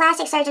with a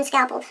plastic surgeon's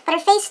scalpel, but her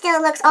face still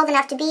looks old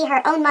enough to be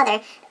her own mother.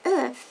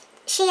 Ugh.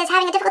 She is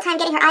having a difficult time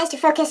getting her eyes to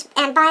focus,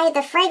 and by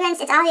the fragrance,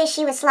 it's obvious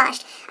she was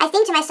sloshed. I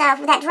think to myself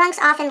that drunks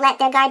often let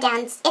their guard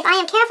down. If I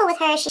am careful with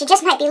her, she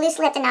just might be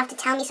loose-lipped enough to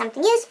tell me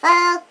something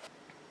useful.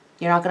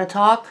 You're not gonna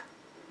talk?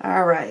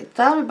 Alright,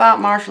 tell me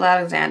about Marshall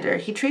Alexander.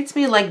 He treats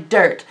me like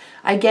dirt.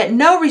 I get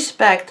no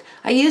respect.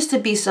 I used to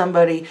be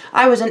somebody.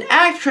 I was an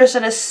actress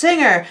and a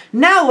singer.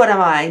 Now what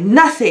am I?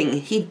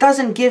 Nothing. He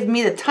doesn't give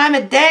me the time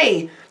of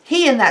day.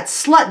 He and that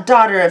slut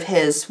daughter of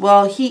his,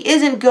 well, he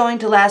isn't going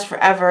to last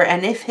forever,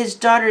 and if his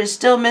daughter is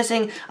still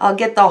missing, I'll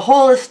get the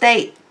whole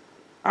estate.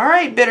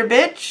 Alright, bitter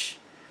bitch.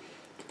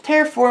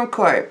 Terraform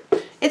Corp.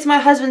 It's my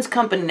husband's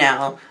company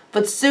now,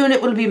 but soon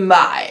it will be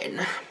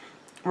mine.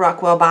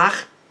 Rockwell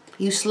Bach.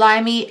 You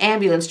slimy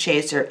ambulance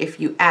chaser, if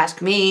you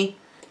ask me.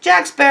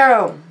 Jack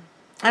Sparrow.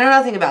 I know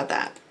nothing about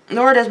that.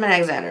 Nor Desmond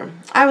Alexander.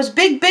 I was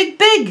big, big,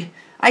 big.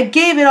 I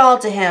gave it all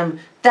to him.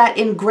 That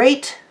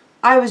ingrate...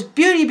 I was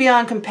beauty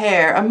beyond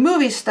compare, a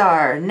movie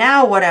star.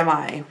 Now what am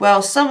I?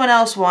 Well, someone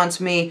else wants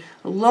me.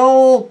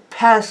 Lowell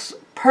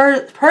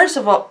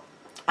Percival.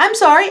 I'm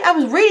sorry, I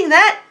was reading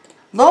that.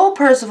 Lowell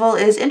Percival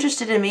is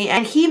interested in me,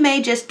 and he may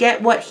just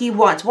get what he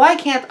wants. Why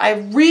can't I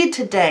read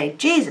today?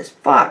 Jesus,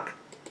 fuck.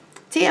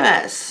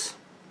 TMS.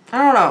 I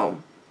don't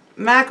know.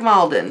 Mac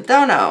Malden.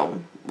 Don't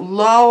know.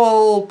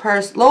 Lowell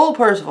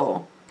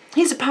Percival.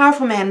 He's a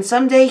powerful man, and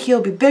someday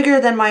he'll be bigger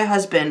than my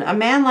husband. A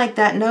man like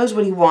that knows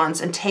what he wants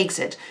and takes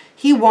it.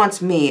 He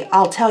wants me,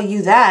 I'll tell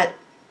you that.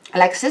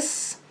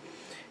 Alexis?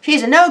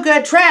 She's a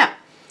no-good tramp.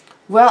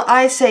 Well,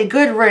 I say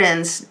good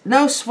riddance.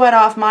 No sweat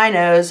off my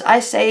nose. I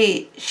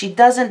say she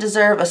doesn't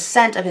deserve a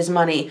cent of his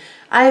money.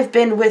 I've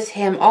been with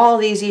him all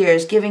these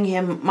years, giving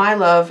him my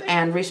love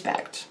and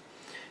respect.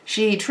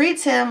 She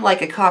treats him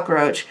like a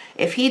cockroach.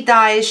 If he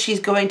dies, she's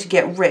going to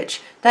get rich.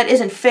 That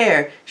isn't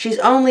fair. She's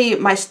only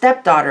my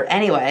stepdaughter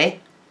anyway.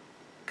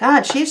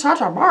 God, she's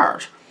such a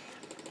bitch.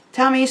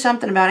 Tell me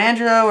something about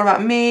Angela. What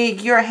about me?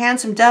 You're a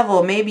handsome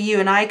devil. Maybe you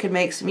and I could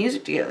make some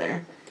music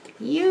together.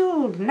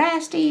 You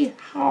nasty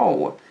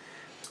hoe.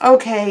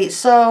 Okay,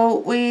 so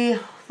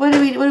what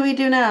do we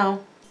do now?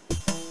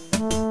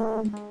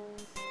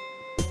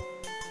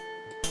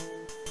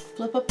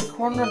 Flip up the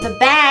corner of the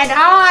bag.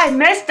 Ah, I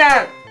missed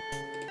it.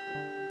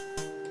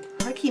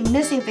 keep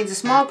missing things. A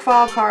small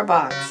file car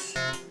box.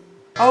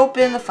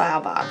 Open the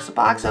file box. The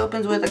box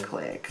opens with a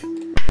click.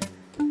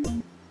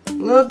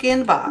 Look in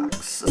the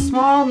box. A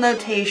small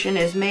notation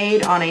is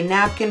made on a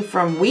napkin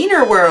from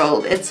Wiener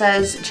World. It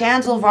says,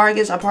 Chancel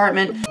Vargas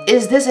apartment.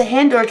 Is this a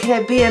hint or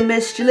can it be a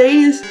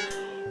miscellaneous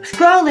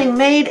scrawling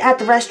made at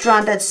the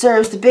restaurant that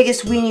serves the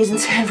biggest weenies in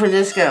San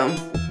Francisco?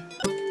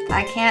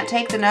 I can't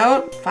take the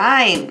note?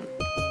 Fine.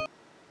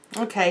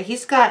 Okay,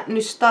 he's got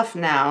new stuff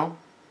now.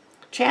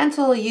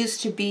 Chancel used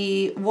to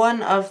be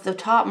one of the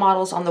top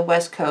models on the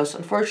West Coast.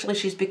 Unfortunately,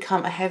 she's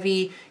become a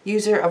heavy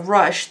user of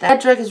Rush.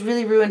 That drug has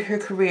really ruined her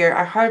career.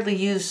 I hardly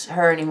use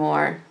her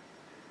anymore.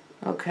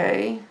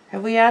 Okay.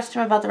 Have we asked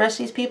him about the rest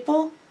of these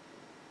people?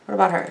 What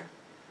about her?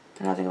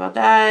 Nothing about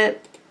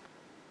that.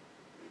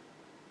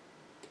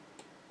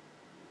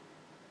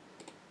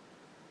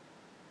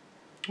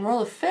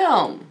 Roll of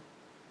film.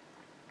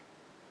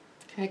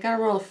 Okay, I got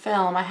a roll of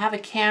film. I have a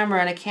camera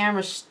and a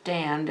camera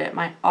stand at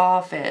my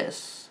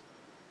office.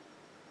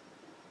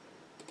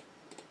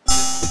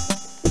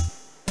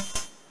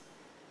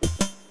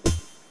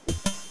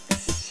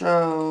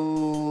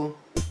 So,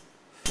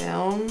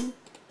 film,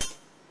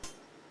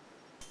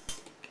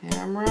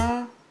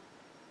 camera,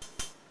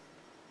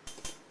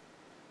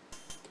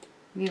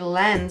 need a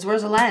lens.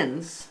 Where's a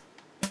lens?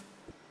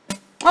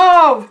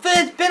 Oh,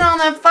 it's been on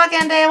the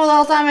fucking table the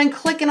whole time and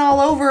clicking all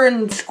over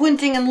and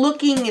squinting and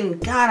looking and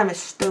God, I'm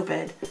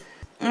stupid.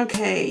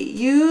 Okay,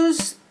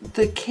 use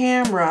the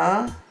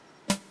camera.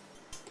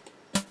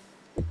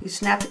 You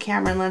snap the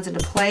camera and lens into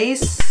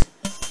place.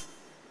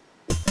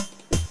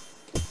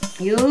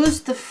 Use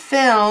the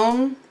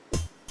film.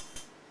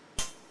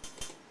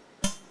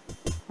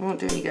 Won't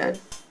do any good.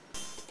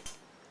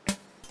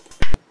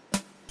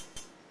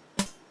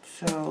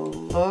 So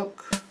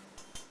look.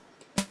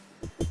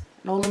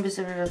 No limit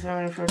specific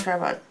filming from a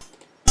tripod.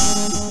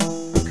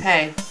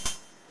 Okay.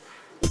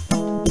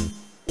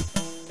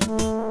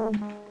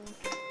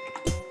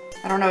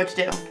 I don't know what to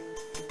do.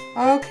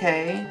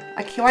 Okay.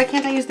 Why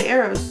can't I use the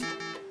arrows?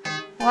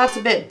 Well, that's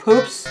a bit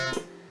poops.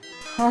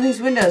 All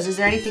these windows. Is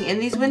there anything in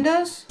these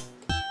windows?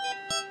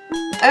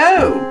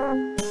 Oh!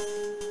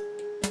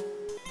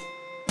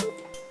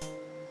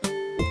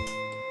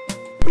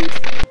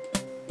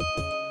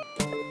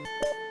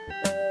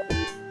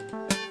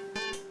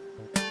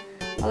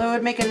 Although it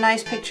would make a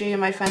nice picture, you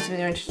might find something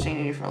interesting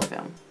in your roll of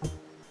film.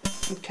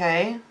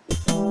 Okay.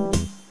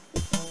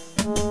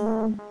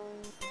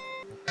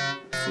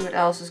 Let's see what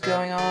else is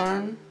going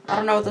on. I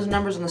don't know what those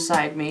numbers on the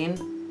side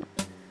mean.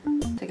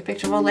 Take a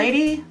picture of a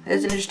lady. It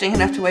isn't interesting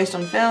enough to waste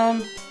on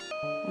film.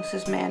 What's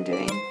this man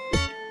doing?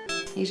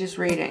 He's just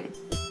reading.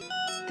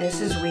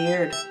 This is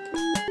weird.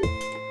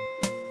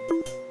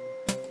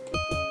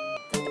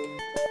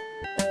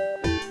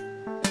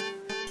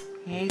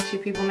 Okay, two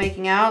people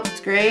making out.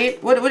 That's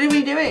great. What are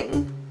we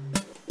doing?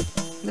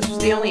 This was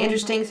the only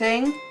interesting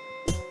thing.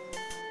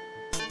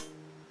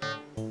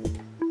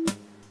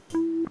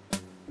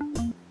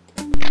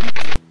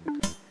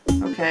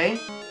 Okay.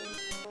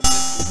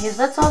 Yes,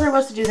 that's all there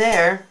was to do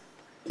there.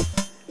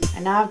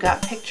 And now I've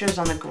got pictures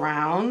on the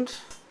ground.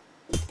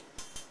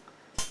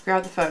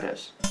 Grab the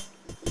photos.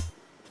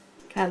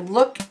 Can I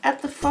look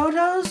at the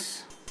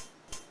photos?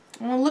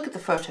 I want to look at the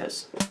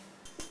photos.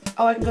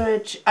 Oh, I can go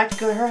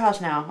to her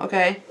house now.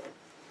 Okay.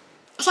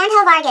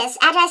 Chantal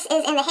Vargas. Address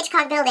is in the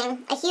Hitchcock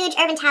Building, a huge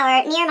urban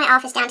tower near my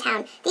office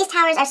downtown. These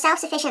towers are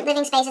self-sufficient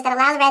living spaces that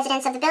allow the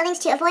residents of the buildings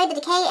to avoid the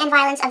decay and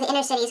violence of the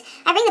inner cities.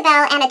 I ring the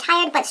bell, and a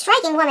tired but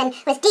striking woman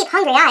with deep,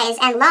 hungry eyes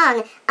and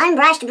long,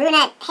 unbrushed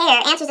brunette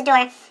hair answers the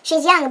door.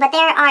 She's young, but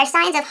there are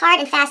signs of hard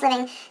and fast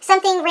living.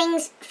 Something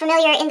rings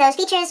familiar in those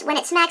features. When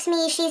it smacks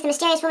me, she's the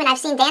mysterious woman I've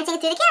seen dancing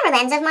through the camera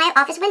lens of my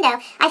office window.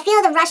 I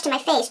feel the rush to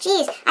my face.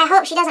 Geez, I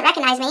hope she doesn't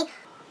recognize me.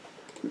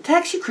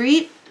 Text, you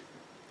creep.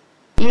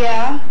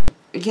 Yeah?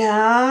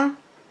 Yeah?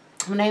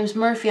 My name's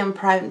Murphy. I'm a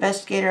private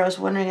investigator. I was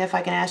wondering if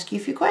I can ask you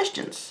a few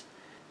questions.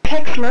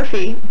 Tex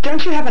Murphy,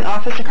 don't you have an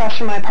office across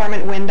from my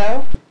apartment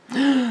window? I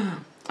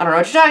don't know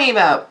what you're talking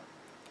about.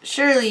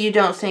 Surely you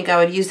don't think I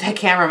would use that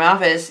camera in my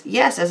office.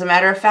 Yes, as a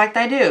matter of fact,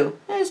 I do.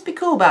 Just be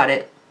cool about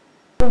it.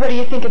 Well, what do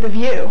you think of the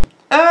view?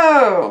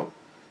 Oh!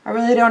 I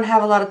really don't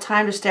have a lot of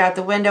time to stare out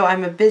the window.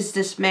 I'm a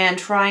businessman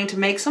trying to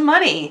make some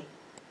money.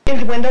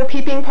 Is window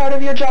peeping part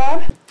of your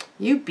job?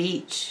 You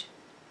beach.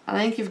 I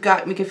think you've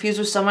got me confused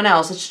with someone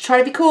else. Let's try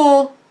to be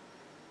cool.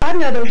 I'd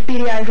know those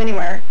beady eyes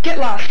anywhere. Get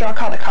lost or I'll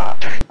call the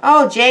cops.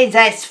 Oh,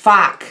 Jesus,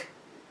 fuck.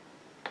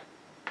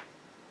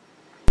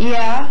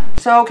 Yeah?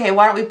 So, okay,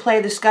 why don't we play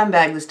the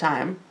scumbag this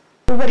time?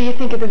 Well, what do you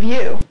think of the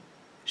view?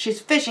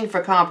 She's fishing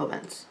for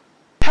compliments.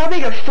 How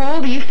big a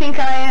fool do you think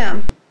I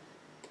am?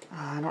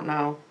 I don't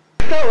know.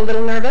 So, a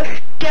little nervous?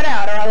 Get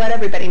out or I'll let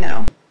everybody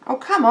know. Oh,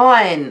 come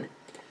on.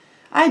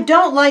 I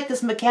don't like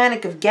this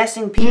mechanic of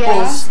guessing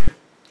people's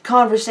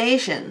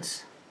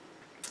conversations.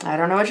 I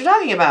don't know what you're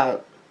talking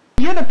about.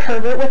 You're the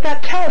pervert with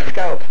that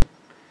telescope.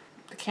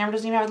 The camera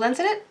doesn't even have a lens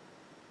in it?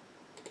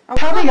 Oh,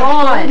 How big come a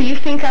fool on. do you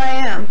think I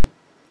am?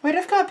 Wait,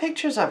 I've got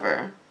pictures of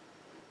her.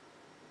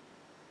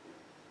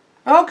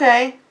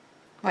 Okay.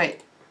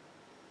 Wait.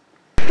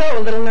 So, a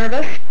little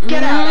nervous?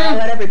 Get out and I'll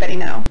let everybody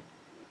know.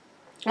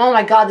 Oh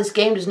my god, this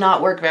game does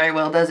not work very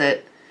well, does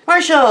it?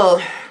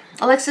 Marshall!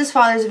 Alexis'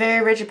 father is a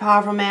very rich and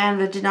powerful man,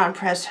 but it did not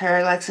impress her.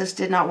 Alexis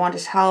did not want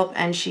his help,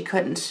 and she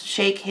couldn't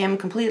shake him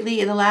completely.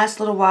 In the last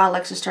little while,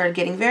 Alexis started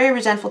getting very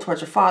resentful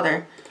towards her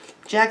father.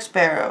 Jack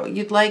Sparrow.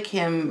 You'd like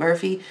him,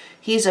 Murphy.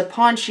 He's a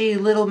paunchy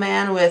little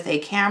man with a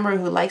camera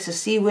who likes to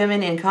see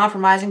women in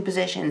compromising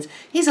positions.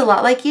 He's a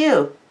lot like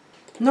you.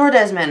 Nor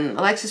Desmond.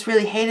 Alexis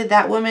really hated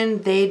that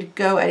woman. They'd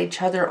go at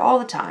each other all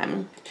the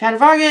time. Shannon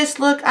Vargas.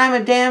 Look, I'm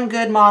a damn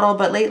good model,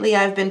 but lately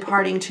I've been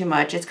partying too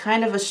much. It's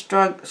kind of a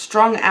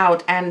strung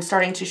out and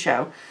starting to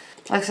show.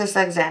 Alexis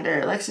Alexander.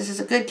 Alexis is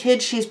a good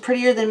kid. She's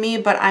prettier than me,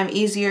 but I'm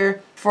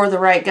easier for the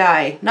right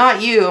guy.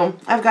 Not you.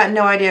 I've got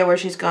no idea where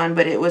she's gone,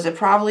 but it was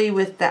probably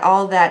with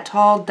all that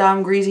tall,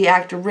 dumb, greasy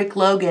actor Rick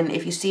Logan.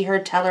 If you see her,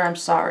 tell her I'm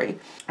sorry.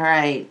 All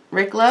right,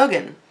 Rick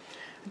Logan.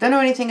 I don't know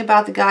anything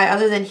about the guy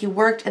other than he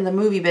worked in the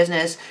movie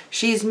business.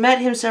 She's met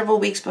him several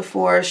weeks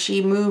before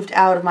she moved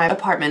out of my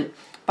apartment.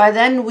 By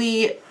then,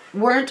 we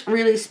weren't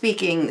really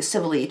speaking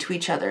civilly to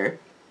each other.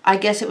 I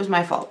guess it was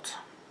my fault.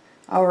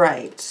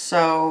 Alright,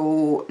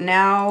 so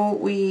now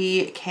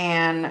we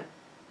can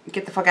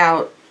get the fuck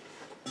out.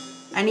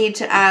 I need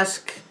to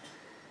ask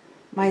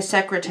my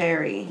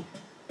secretary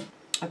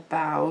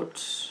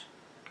about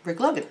Rick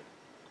Logan.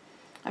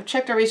 I've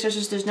checked our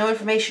resources. There's no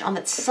information on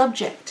that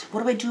subject.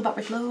 What do I do about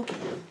Rick Logan?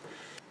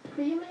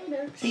 See you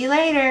later. See you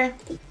later.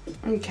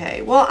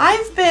 Okay, well,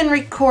 I've been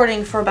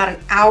recording for about an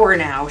hour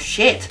now.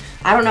 Shit.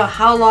 I don't know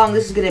how long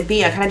this is going to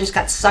be. I kind of just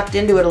got sucked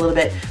into it a little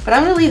bit. But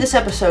I'm going to leave this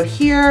episode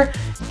here.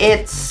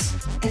 It's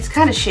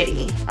kind of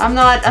shitty. I'm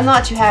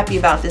not too happy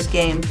about this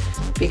game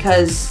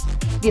because,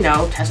 you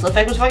know, Tesla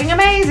Effect was fucking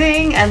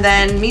amazing, and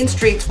then Mean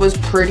Streets was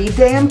pretty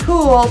damn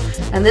cool,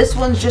 and this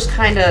one's just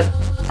kind of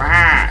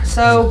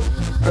so,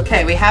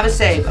 okay, we have a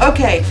save.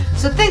 Okay,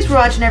 so thanks for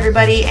watching,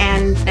 everybody,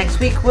 and next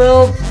week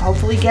we'll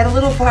hopefully get a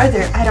little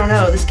farther. I don't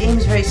know, this game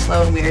is very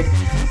slow and weird.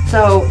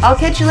 So, I'll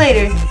catch you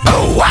later.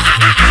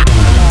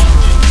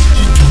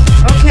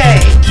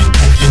 Okay.